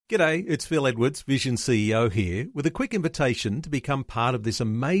G'day, it's Phil Edwards, Vision CEO here, with a quick invitation to become part of this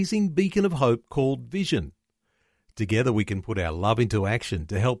amazing beacon of hope called Vision. Together we can put our love into action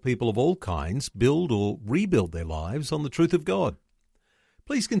to help people of all kinds build or rebuild their lives on the truth of God.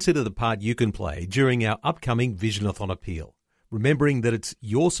 Please consider the part you can play during our upcoming Visionathon appeal, remembering that it's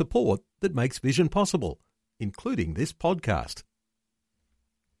your support that makes Vision possible, including this podcast.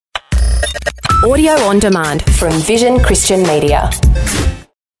 Audio on demand from Vision Christian Media.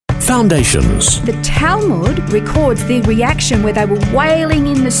 Foundations. The Talmud records the reaction where they were wailing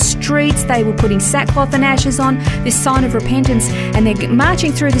in the streets, they were putting sackcloth and ashes on, this sign of repentance, and they're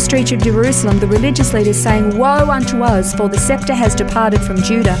marching through the streets of Jerusalem, the religious leaders saying, "Woe unto us, for the scepter has departed from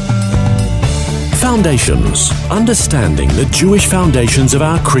Judah." Foundations. Understanding the Jewish foundations of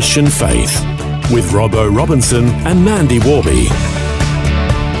our Christian faith. With Robbo Robinson and Mandy Warby.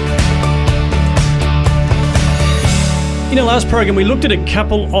 In our last program, we looked at a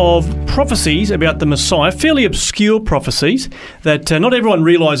couple of prophecies about the Messiah, fairly obscure prophecies that not everyone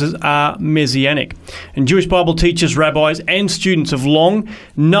realises are messianic. And Jewish Bible teachers, rabbis and students have long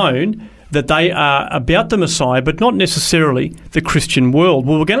known that they are about the Messiah, but not necessarily the Christian world.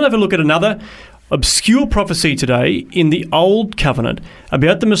 Well, we're going to have a look at another obscure prophecy today in the Old Covenant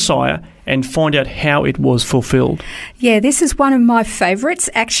about the Messiah and find out how it was fulfilled. Yeah, this is one of my favourites,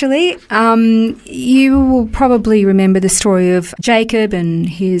 actually. You will probably remember the story of Jacob and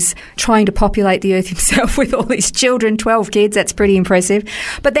his trying to populate the earth himself with all his children, 12 kids. That's pretty impressive.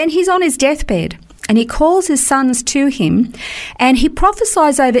 But then he's on his deathbed and he calls his sons to him and he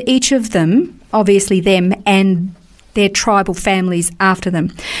prophesies over each of them, obviously them and their tribal families after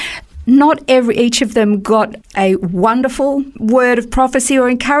them. Not each of them got a wonderful word of prophecy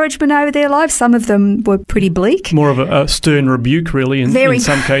or encouragement over their lives. Some of them were pretty bleak. More of a stern rebuke, really, in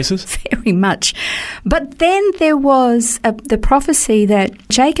some cases. Very much. But then there was the prophecy that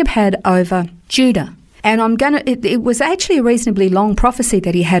Jacob had over Judah. And it was actually a reasonably long prophecy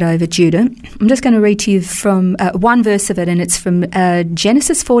that he had over Judah. I'm just going to read to you from one verse of it, and it's from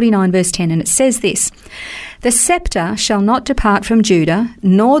Genesis 49, verse 10, and it says this: "The scepter shall not depart from Judah,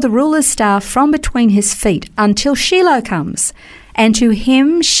 nor the ruler's staff from between his feet, until Shiloh comes, and to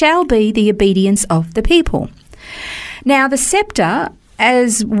him shall be the obedience of the people." Now, the scepter,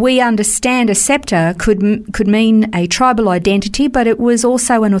 as we understand a scepter, could mean a tribal identity, but it was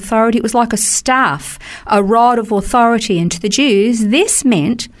also an authority. It was like a staff, a rod of authority. And to the Jews, this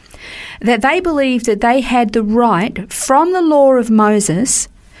meant that they believed that they had the right from the law of Moses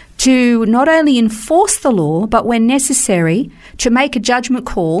to not only enforce the law, but when necessary, to make a judgment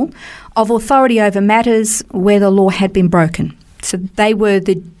call of authority over matters where the law had been broken. So they were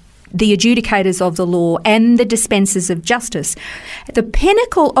the adjudicators of the law and the dispensers of justice. The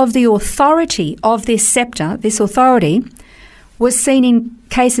pinnacle of the authority of this scepter, this authority, was seen in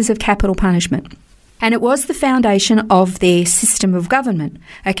cases of capital punishment. And it was the foundation of their system of government.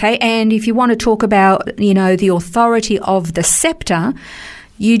 Okay, and if you want to talk about, the authority of the scepter,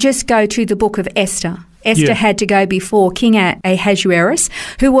 you just go to the book of Esther. Esther had to go before King Ahasuerus,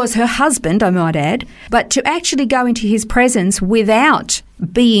 who was her husband, I might add, but to actually go into his presence without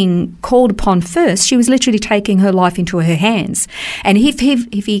being called upon first, she was literally taking her life into her hands. And if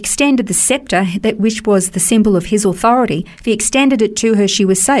he extended the scepter, which was the symbol of his authority, if he extended it to her, she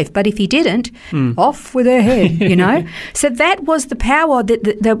was safe. But if he didn't, off with her head, So that was the power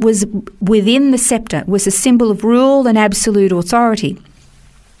that was within the scepter, was a symbol of rule and absolute authority.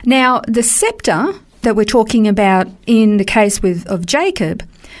 Now, the scepter that we're talking about in the case of Jacob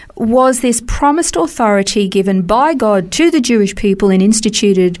was this promised authority given by God to the Jewish people and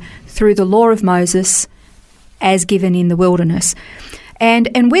instituted through the law of Moses as given in the wilderness.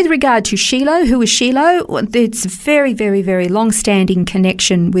 And with regard to Shiloh, who is Shiloh? It's a very, very, very long-standing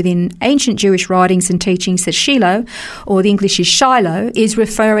connection within ancient Jewish writings and teachings that Shiloh, or the English is Shiloh, is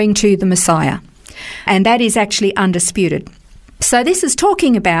referring to the Messiah. And that is actually undisputed. So this is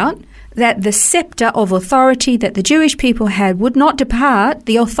talking about that the scepter of authority that the Jewish people had would not depart,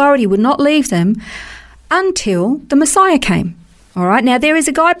 the authority would not leave them until the Messiah came. All right, now there is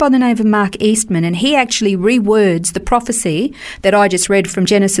a guy by the name of Mark Eastman, and he actually rewords the prophecy that I just read from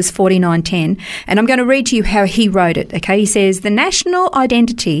Genesis 49:10, and I'm going to read to you how he wrote it. Okay, he says, "The national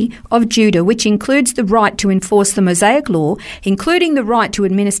identity of Judah, which includes the right to enforce the Mosaic law, including the right to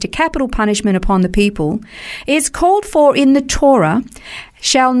administer capital punishment upon the people, is called for in the Torah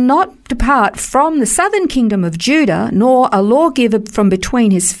shall not depart from the southern kingdom of Judah, nor a lawgiver from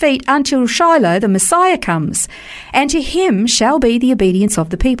between his feet, until Shiloh, the Messiah, comes. And to him shall be the obedience of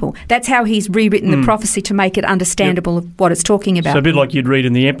the people. That's how he's rewritten the prophecy to make it understandable of what it's talking about. So a bit like you'd read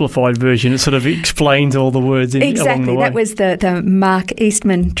in the Amplified version, it sort of explains all the words along the way. Exactly, that was the Mark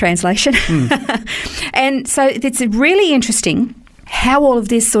Eastman translation. And so it's really interesting how all of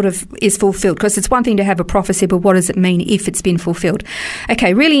this sort of is fulfilled, because it's one thing to have a prophecy, but what does it mean if it's been fulfilled?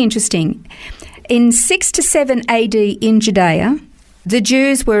 Okay, really interesting. In 6 to 7 AD in Judea, the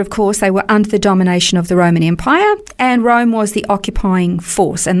Jews were, of course, they were under the domination of the Roman Empire, and Rome was the occupying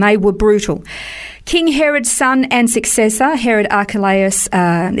force, and they were brutal. King Herod's son and successor, Herod Archelaus,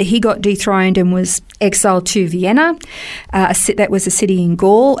 he got dethroned and was exiled to Vienna. That was a city in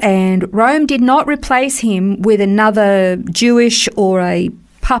Gaul, and Rome did not replace him with another Jewish or a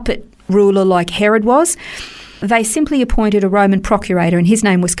puppet ruler like Herod was. They simply appointed a Roman procurator, and his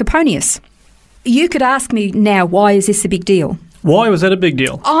name was Coponius. You could ask me now, why is this a big deal? Why was that a big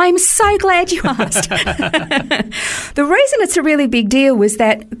deal? I'm so glad you asked. The reason it's a really big deal was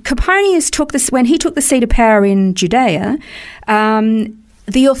that Coponius when he took the seat of power in Judea,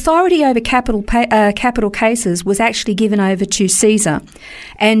 the authority over capital cases was actually given over to Caesar,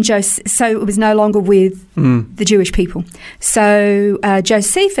 and so it was no longer with the Jewish people. So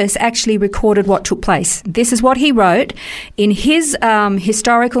Josephus actually recorded what took place. This is what he wrote in his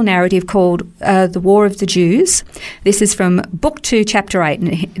historical narrative called The War of the Jews. This is from Book 2, Chapter 8,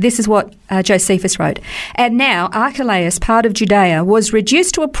 and this is what Josephus wrote. And now Archelaus, part of Judea, was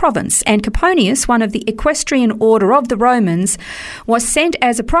reduced to a province, and Coponius, one of the equestrian order of the Romans, was sent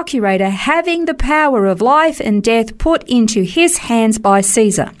as a procurator, having the power of life and death put into his hands by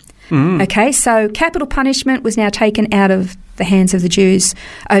Caesar. Okay, so capital punishment was now taken out of the hands of the Jews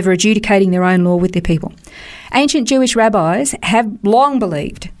over adjudicating their own law with their people. Ancient Jewish rabbis have long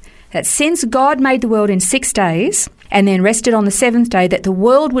believed that since God made the world in 6 days and then rested on the seventh day, that the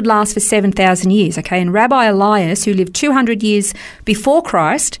world would last for 7,000 years. Okay, and Rabbi Elias, who lived 200 years before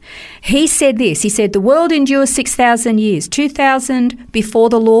Christ, he said this. He said, the world endures 6,000 years, 2,000 before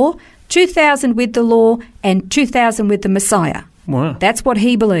the law, 2,000 with the law, and 2,000 with the Messiah. Wow. That's what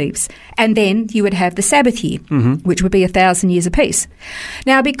he believes. And then you would have the Sabbath year, which would be 1,000 years apiece.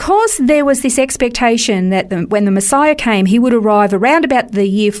 Now, because there was this expectation that when the Messiah came, he would arrive around about the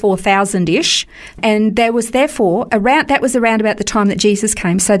year 4000-ish, and there was therefore around about the time that Jesus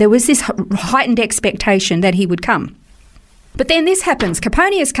came. So there was this heightened expectation that he would come. But then this happens.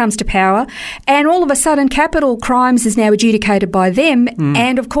 Coponius comes to power, and all of a sudden capital crimes is now adjudicated by them,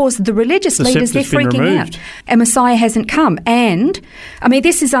 and of course the religious leaders, they're freaking out. And Messiah hasn't come. And, I mean,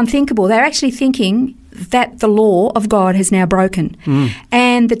 this is unthinkable. They're actually thinking that the law of God has now broken.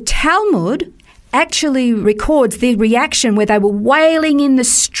 And the Talmud actually records the reaction where they were wailing in the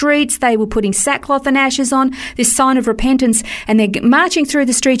streets, they were putting sackcloth and ashes on, this sign of repentance, and they're marching through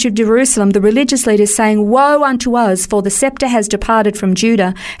the streets of Jerusalem, the religious leaders saying, woe unto us, for the scepter has departed from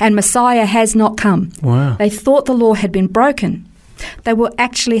Judah, and Messiah has not come. Wow. They thought the law had been broken. They were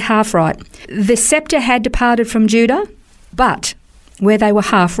actually half right. The scepter had departed from Judah, but where they were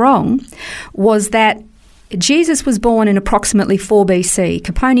half wrong was that Jesus was born in approximately 4 BC.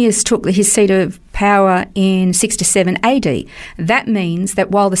 Coponius took his seat of power in 6 to 7 AD. That means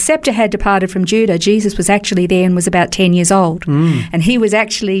that while the scepter had departed from Judah, Jesus was actually there and was about 10 years old. And he was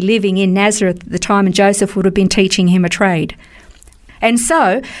actually living in Nazareth at the time, and Joseph would have been teaching him a trade. And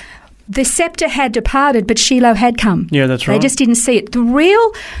so the scepter had departed, but Shiloh had come. Yeah, that's right. They just didn't see it. The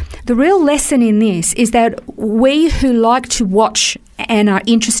real lesson in this is that we who like to watch and are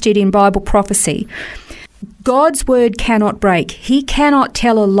interested in Bible prophecy, God's word cannot break. He cannot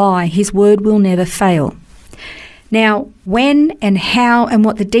tell a lie. His word will never fail. Now, when and how and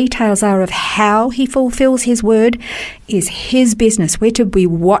what the details are of how he fulfills his word is his business. We're to be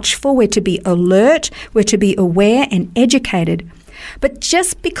watchful, we're to be alert, we're to be aware and educated. But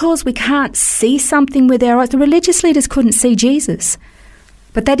just because we can't see something with our eyes, the religious leaders couldn't see Jesus.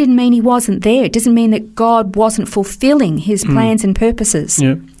 But that didn't mean he wasn't there. It doesn't mean that God wasn't fulfilling his plans and purposes.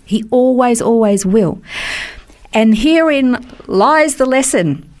 Yeah. He always, always will. And herein lies the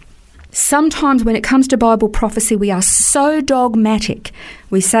lesson. Sometimes when it comes to Bible prophecy, we are so dogmatic.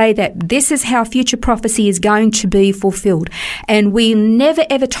 We say that this is how future prophecy is going to be fulfilled. And we never,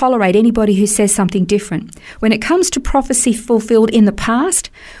 ever tolerate anybody who says something different. When it comes to prophecy fulfilled in the past,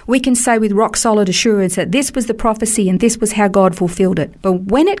 we can say with rock solid assurance that this was the prophecy and this was how God fulfilled it. But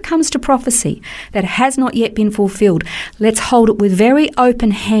when it comes to prophecy that has not yet been fulfilled, let's hold it with very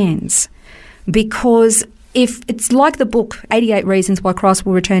open hands, because if it's like the book 88 Reasons Why Christ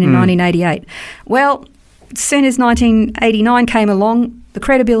Will Return in 1988. Well, as soon as 1989 came along, The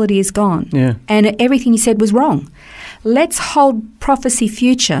credibility is gone. Yeah. And everything he said was wrong. Let's hold prophecy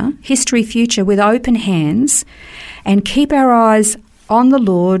future, history future, with open hands and keep our eyes on the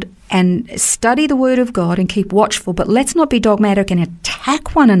Lord and study the Word of God and keep watchful. But let's not be dogmatic and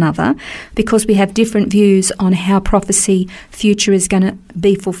attack one another because we have different views on how prophecy future is going to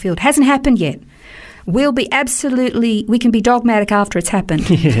be fulfilled. Hasn't happened yet. We can be dogmatic after it's happened.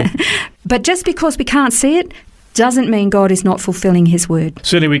 Yeah. But just because we can't see it doesn't mean God is not fulfilling his word.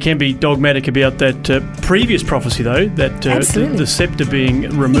 Certainly we can be dogmatic about that previous prophecy, though, that the scepter being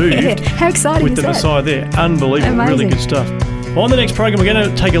removed. Yeah. How exciting with is the that? Messiah there. Unbelievable. Amazing. Really good stuff. On the next program, we're going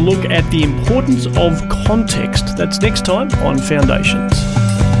to take a look at the importance of context. That's next time on Foundations.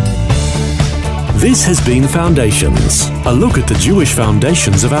 This has been Foundations, a look at the Jewish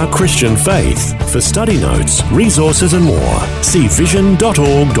foundations of our Christian faith. For study notes, resources and more, see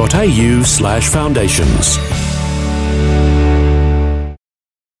vision.org.au/foundations.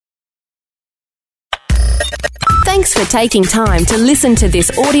 Thanks for taking time to listen to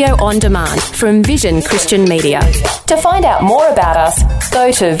this audio on demand from Vision Christian Media. To find out more about us,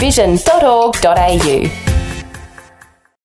 go to vision.org.au.